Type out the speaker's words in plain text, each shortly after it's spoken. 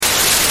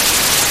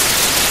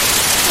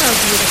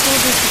you the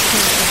whole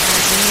discipline of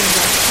our being and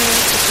our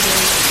prayer for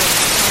today's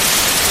day.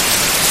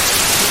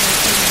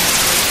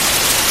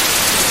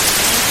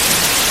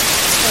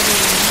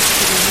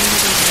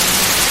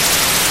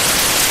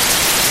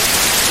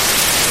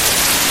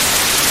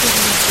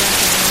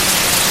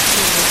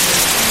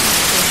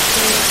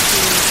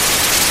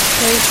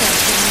 Place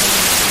our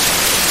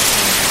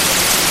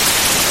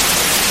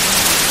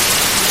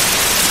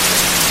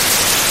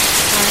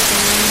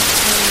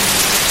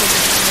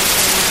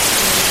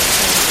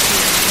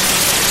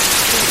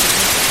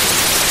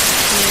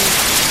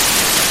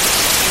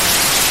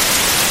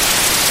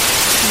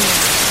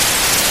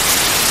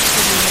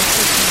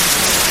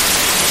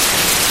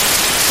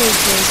so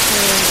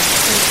grateful and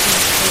so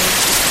thankful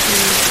to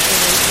choose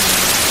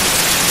awakening.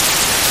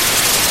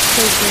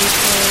 So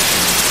grateful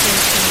and so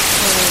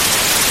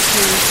thankful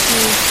to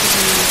choose to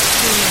be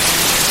true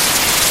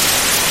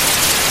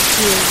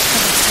to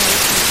have a heart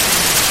open.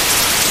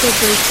 So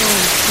grateful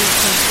and so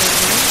thankful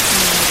right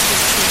now to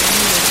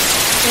surrender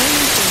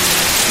anything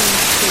that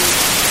seems to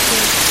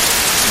assist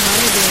my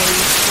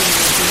ability to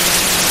be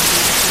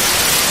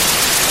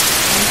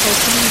I'm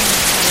opening my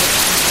heart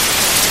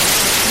and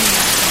opening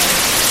my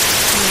heart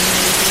to my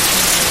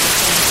meditation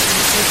and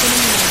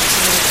opening my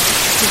heart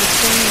to the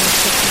stillness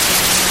of the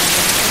ground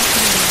and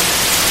opening my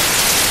heart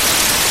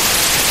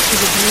to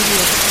the beauty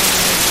of all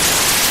of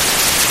it.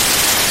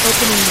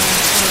 Opening my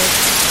heart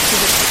to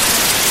the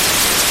protection.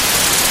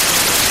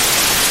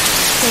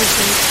 So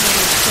grateful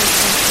and so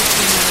thankful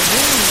for my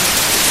willingness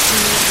to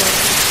see what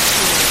is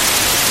true,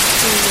 to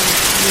see what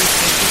is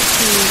beautiful, to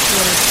see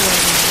what is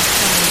loving and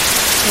kind,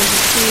 and to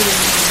see it in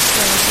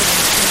myself and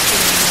I trust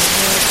it in my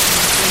love and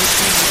my grace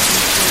and my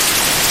thankful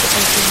to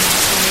open my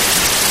heart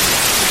and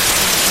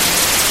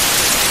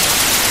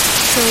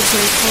so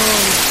grateful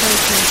and so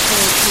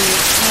thankful to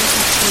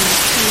consciously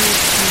choose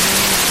to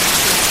know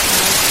myself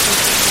as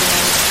perfect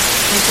love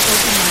and to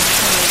open my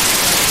heart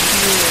to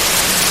view it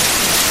in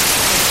myself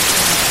as perfect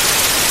love.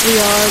 We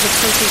are the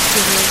perfect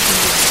generation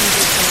of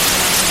Jesus of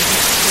love, and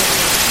this is what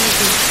we're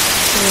choosing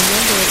to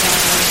remember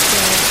about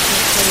ourselves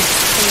and place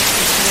first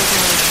and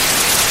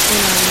foremost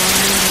in our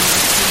mind and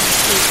our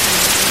communication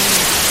and any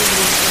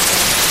activities of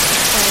our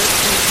heart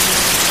and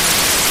mind.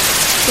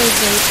 So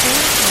grateful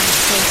and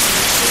so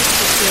thankful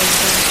to feel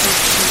benefit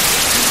to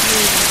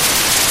everyone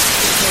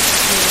because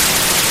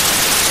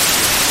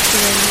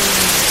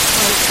surrendering,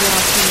 heart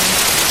walking,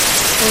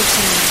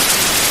 opening,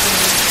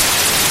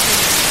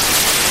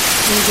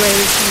 in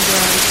grace and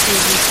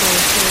gratitude we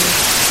also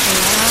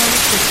allow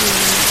the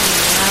healing and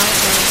allow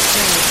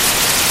ourselves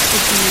to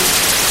be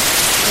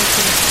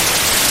open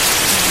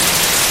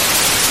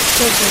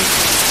so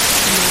grateful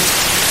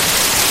and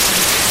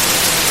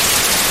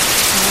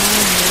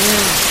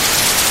Amen.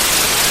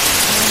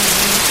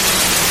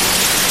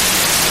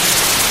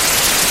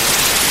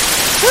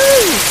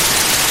 Woo!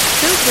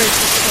 So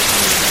grateful to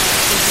open my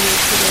heart with you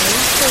today.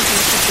 So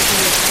grateful to be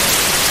a part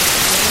of this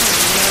today. I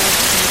love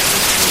and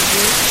appreciate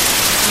you.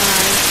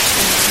 I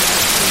am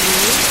out for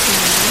you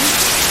tonight.